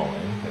racing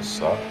line as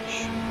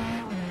such.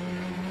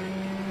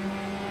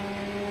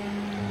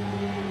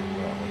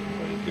 That wasn't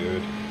very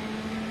good.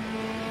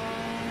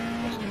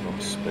 Must have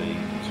lost speed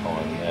and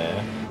time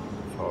there,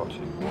 far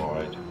too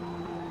wide.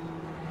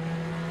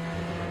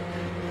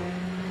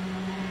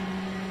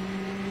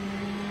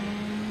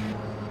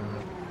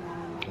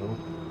 Trying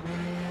to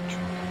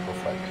kick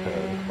off that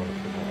curve, trying to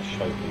put that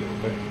shape a little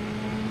bit.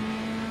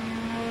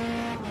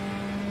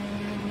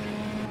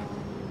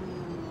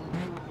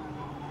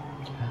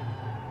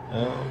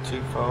 Oh,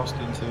 too fast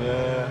into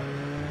there.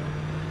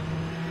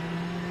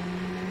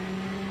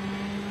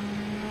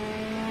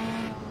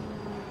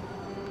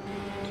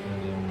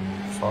 Turned in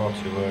far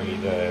too early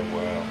there,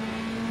 wow.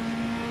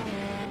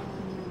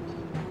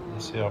 You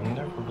see, I'm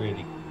never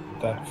really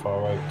that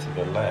far over to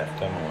the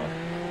left, am I?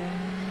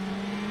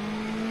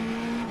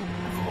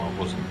 I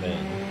wasn't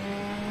then,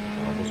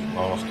 and I wasn't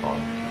last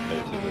time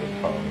compared to the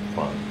car in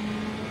front.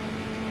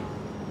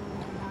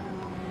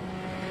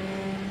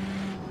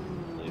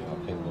 Yeah, I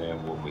think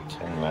we're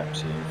 10 laps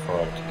in,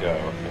 5 to go. I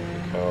think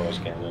the car is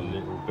getting a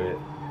little bit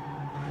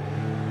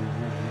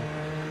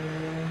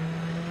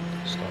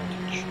starting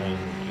to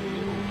change a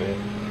little bit.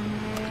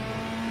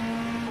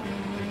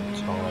 The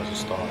tyres are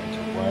starting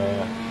to wear.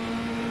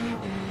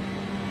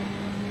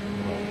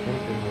 Right, a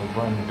bit of a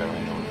run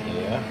going on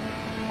here,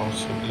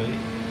 possibly.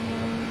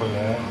 Pull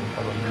out and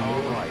have a Car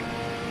look. right,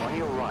 on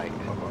your right.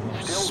 I've got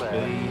enough Still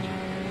there. speed.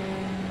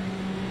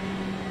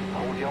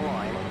 Hold your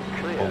line.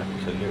 Clear.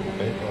 Balked a little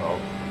bit, but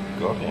I've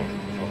got him.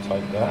 I'll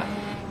take that.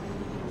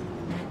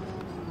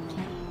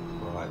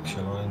 Right,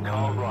 shall I know?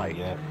 Car right.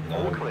 Yeah,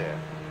 All no. clear.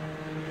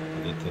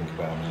 I did think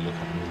about having a look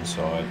at the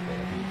inside, but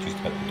he just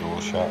had the door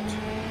shut.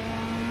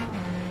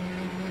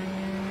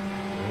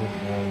 Oh,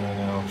 no,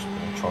 I'm just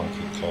going to try and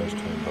keep close to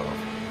him, but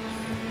I've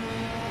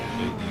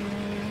completely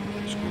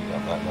screwed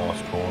up that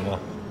last corner.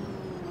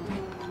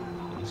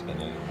 He's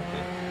getting a little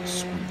bit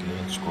squiggly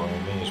and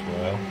squirmy as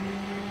well.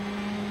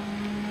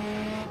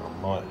 I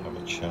might have a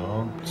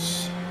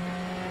chance.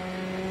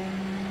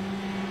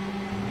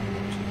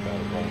 Not too bad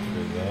a run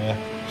through there.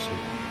 See if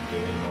I can do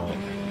in my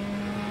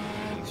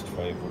least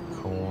favourite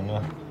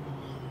corner.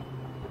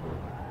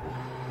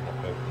 Up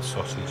over the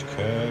sausage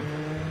curb.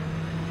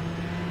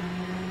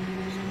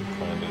 So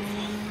kind of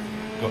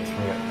got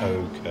through it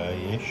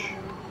okay-ish.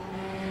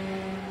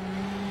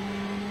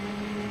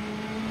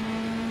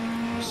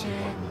 see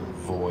if I can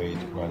avoid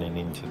running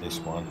into this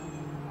one.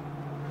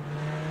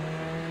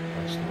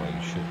 That's the way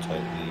you should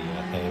take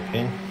the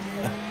hairpin.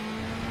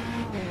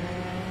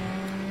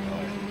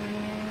 Right,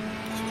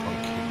 let's try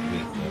and keep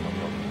with them. I'm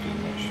not going to do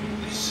much of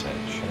this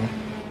section.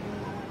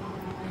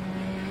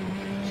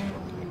 So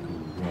I'm going to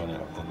run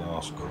out of the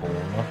last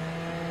corner.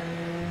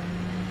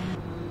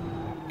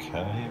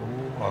 Okay,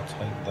 oh, I'll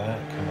take that.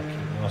 Can I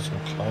keep nice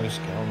and close?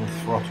 Get on the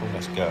throttle,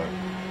 let's go.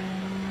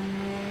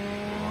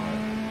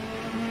 Right,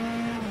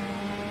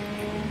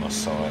 give me my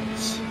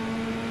sights.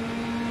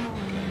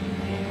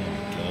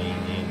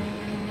 Gaining.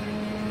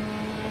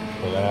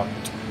 Pull out.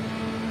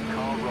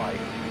 Car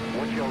right.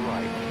 Watch your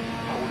right.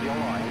 Hold your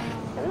line.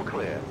 All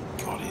clear.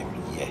 Got him,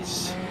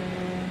 yes.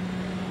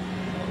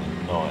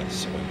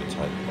 Nice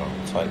overtake.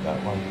 I'll take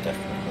that one,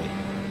 definitely.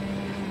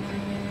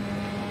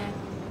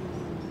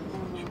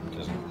 She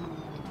doesn't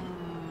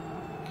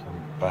come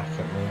back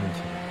at me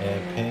into the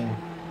hairpin.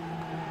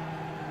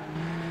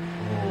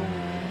 Oh.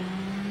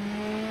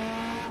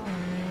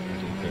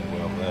 Did very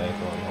well there,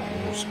 got a lot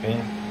more spin.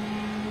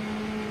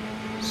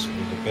 Slid a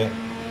bit.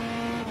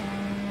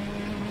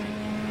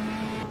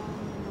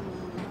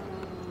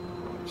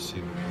 Let's see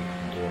what we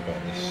can do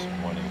about this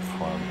one in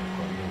front. I've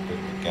got a little bit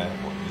of a gap,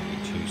 what, nearly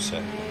 2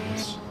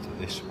 seconds to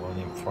this one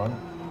in front.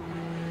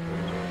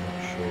 I'm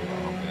not sure that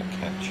I'm going to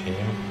catch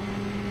him.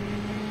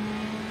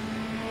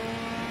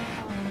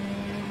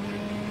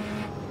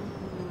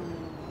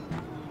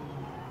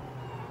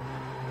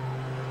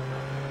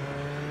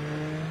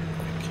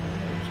 Okay,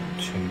 that wasn't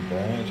too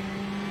bad.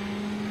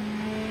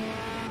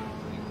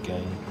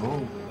 Again,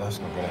 oh, that's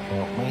not going to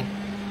help me.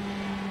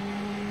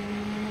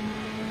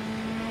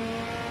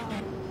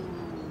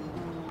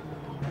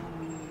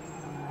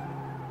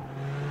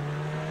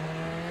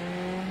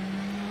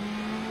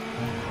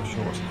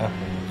 Sure what's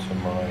happened to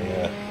my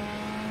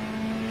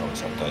oh,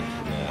 it's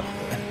updated now.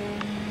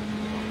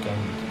 I've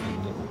gained a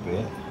little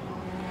bit,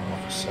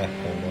 half a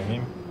second on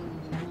him.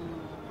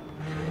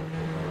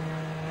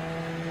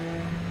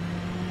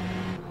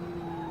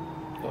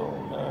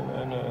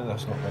 Oh no,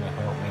 that's not going to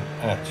help me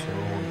at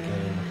all.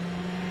 Again,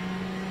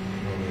 a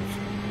lot of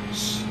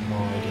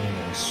sliding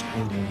and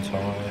squealing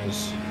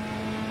tyres,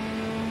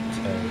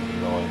 tearing the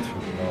line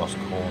through the last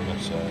corner,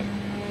 so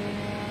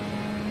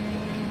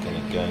I'm going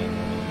to gain on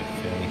him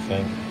if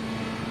anything.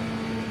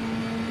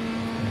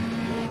 A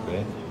little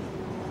bit.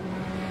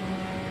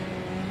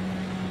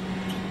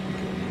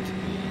 Getting into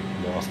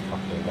the last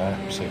couple of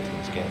laps,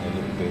 everything's getting a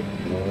little bit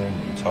warm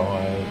and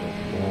tired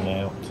and worn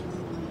out.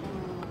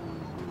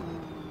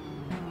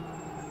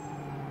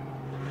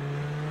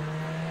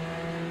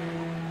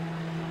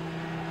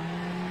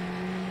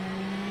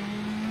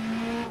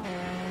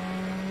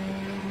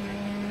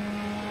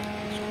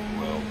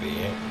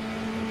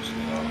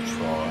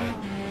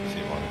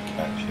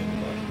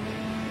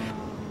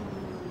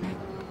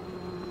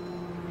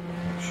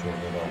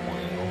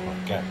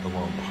 The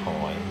one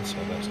behind, so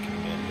that's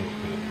giving me a little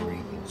bit of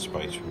breathing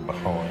space from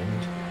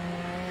behind.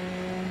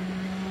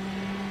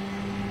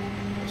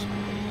 That's not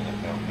really going to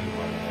help me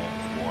running out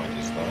as wide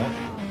as that.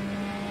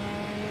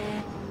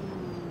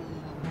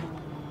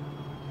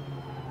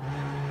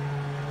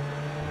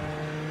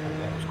 Oh,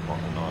 that was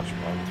quite a nice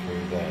run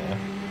through there.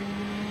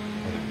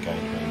 Whether it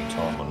gained me any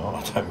time or not,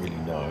 I don't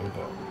really know,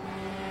 but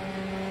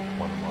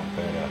one of my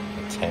better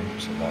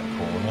attempts at that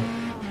corner.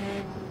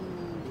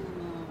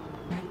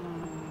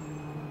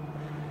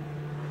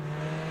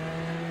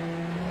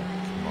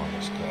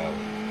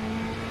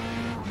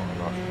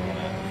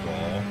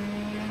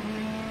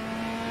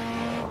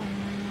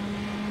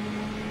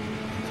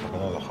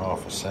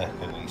 Half a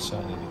second, he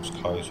certainly looks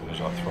closer as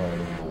I throw it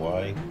all the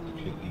way.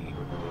 Completely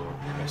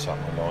mess up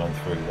my line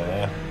through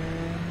there.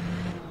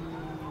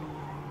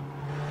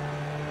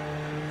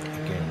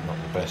 Again, not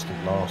the best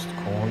of last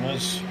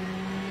corners.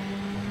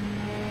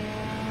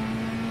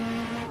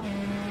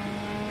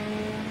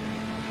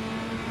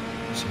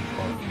 See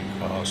quite a few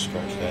cars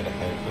stretched out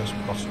ahead of us,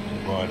 possibly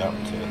right up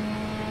to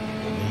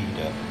the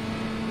leader.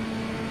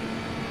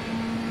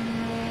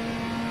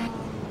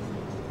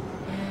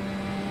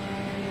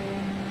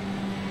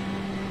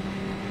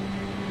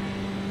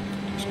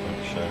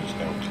 Shows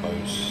how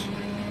close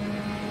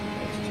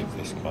competitive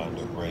this kind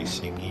of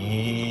racing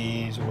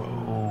is.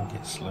 Whoa,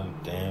 get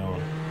slowed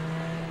down.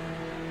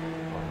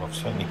 Well, I've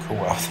certainly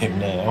caught up with him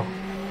now.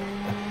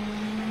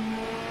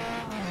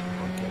 See if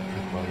I get a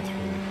good run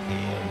through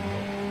here.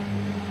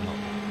 Not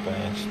the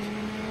best.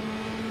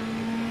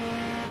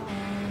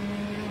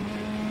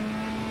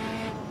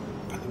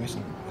 But there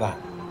isn't that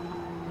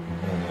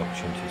many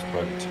opportunities to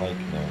overtake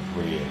now,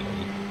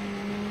 really.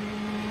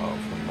 Apart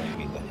from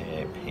maybe the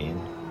hairpin.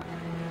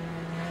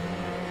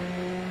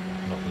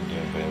 Not been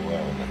doing very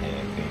well in the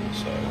hairpin,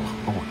 so I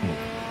wouldn't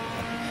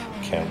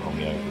count on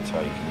me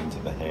overtaking into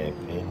the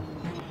hairpin.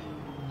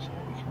 So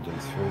we can do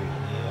through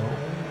here.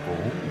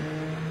 Oh,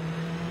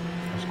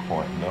 that's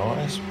quite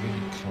nice,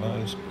 really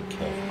close. Be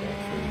careful going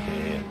through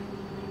here,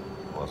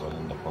 otherwise I'll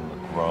end up on the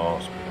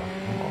grass. But I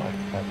might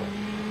have a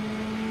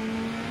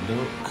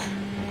look.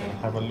 I'm going to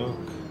have a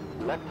look.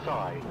 Left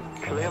side.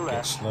 Can Clear I get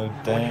left. slowed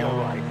Watch your down?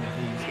 right.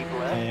 He's Keep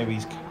left. there,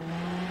 he's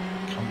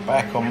come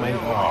back on me. Clear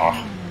Oh.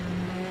 right.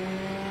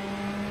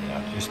 Yeah, I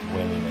just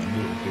went in a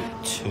little bit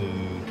too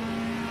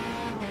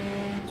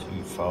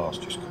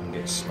fast, just couldn't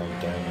get slowed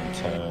down and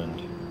turned.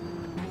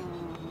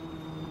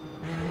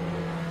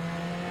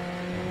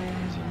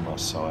 He's in my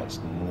sights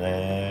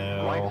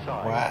now. Right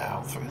side.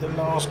 Wow, through the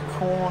last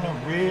corner,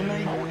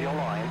 really? Hold your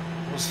line.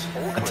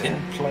 I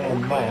didn't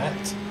plan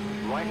that.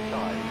 Right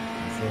side.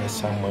 Is there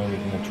somewhere we're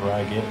going to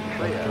drag it?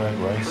 Clear. Drag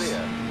race.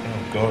 Clear.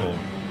 Oh, got him.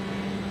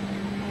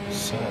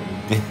 Certainly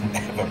didn't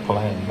ever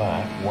plan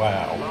that.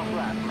 Wow. Last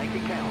lap. Make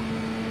it count.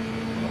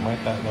 I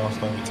made that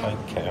last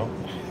overtake count.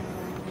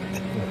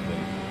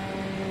 Definitely.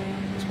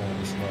 Let's make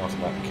this last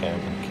lap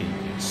count and keep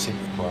it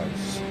 6th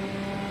place.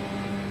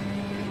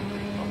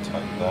 I'll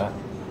take that.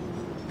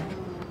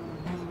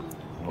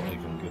 I'm not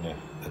even going to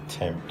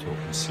attempt or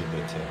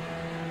consider to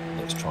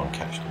let's try and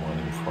catch the one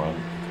in front,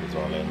 because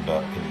I'll end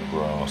up in the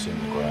grass, in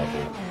the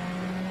gravel,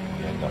 and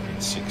we end up in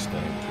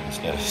 16th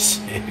instead of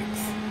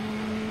 6th.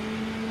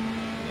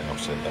 And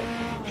I've said that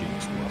and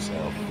jinxed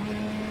myself.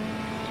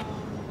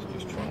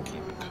 Let's just try and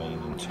keep it clean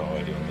and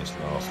tidy on this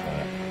last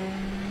lap.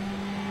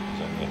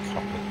 There's only a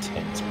couple of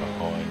tenths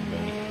behind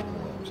me.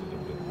 That was a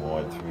little bit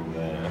wide through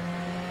there.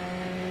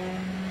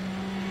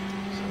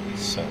 So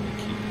he's certainly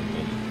keeping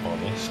me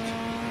honest.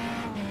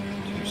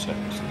 2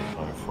 seconds to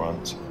the in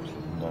front, so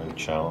no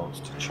chance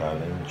to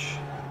challenge.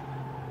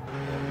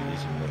 There he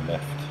is in the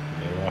left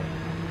mirror.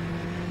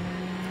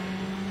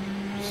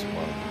 Just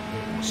one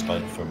little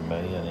mistake from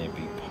me and he'll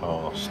be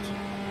passed.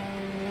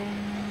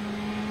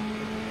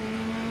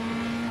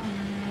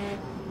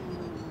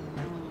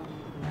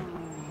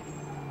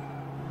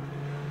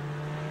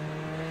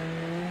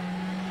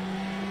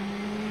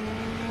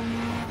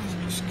 Let's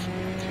just keep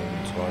it clean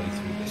and tidy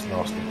through this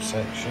last little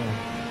section.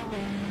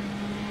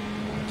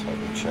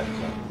 Total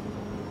checker.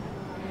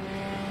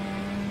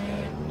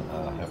 And I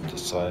have to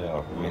say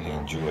I've really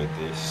enjoyed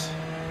this.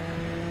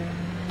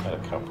 Had a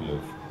couple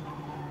of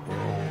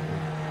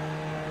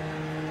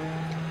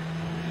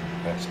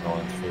best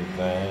line through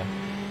there.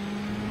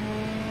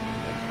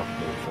 A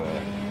couple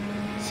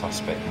of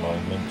suspect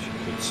moments, you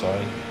could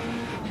say.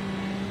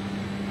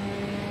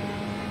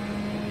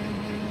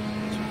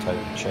 So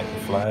take the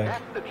checker flag.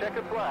 That's the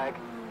checkered flag.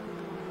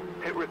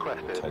 Pit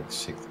requested. Take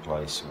 6th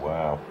place.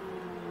 Wow.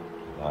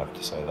 I have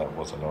to say that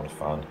was a lot of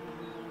fun.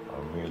 I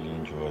really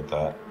enjoyed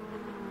that.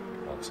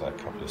 I'd say a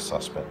couple of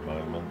suspect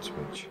moments,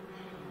 which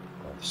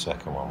the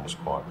second one was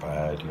quite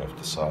bad, you have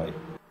to say.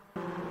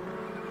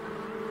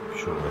 I'm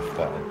sure if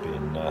that had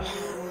been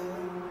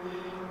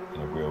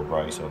in a real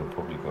race, I'd have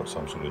probably got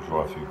some sort of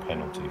drive-through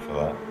penalty for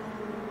that.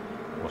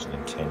 It wasn't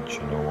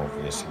intentional,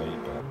 obviously,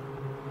 but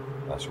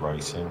that's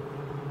racing.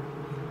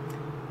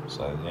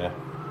 So yeah,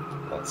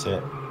 that's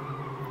it.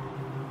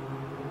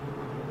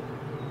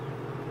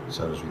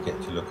 So as we get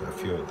to look at a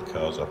few of the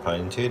cars I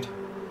painted,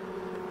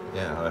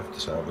 yeah, I have to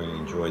say I really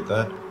enjoyed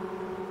that.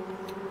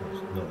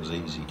 It's not as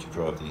easy to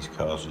drive these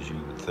cars as you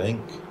would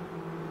think,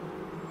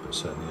 but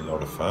certainly a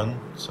lot of fun.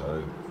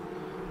 So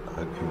I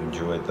hope you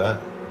enjoyed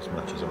that as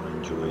much as I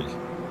enjoyed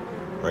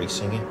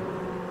racing it.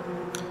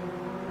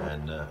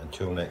 And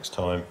until next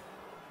time,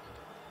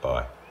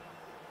 bye.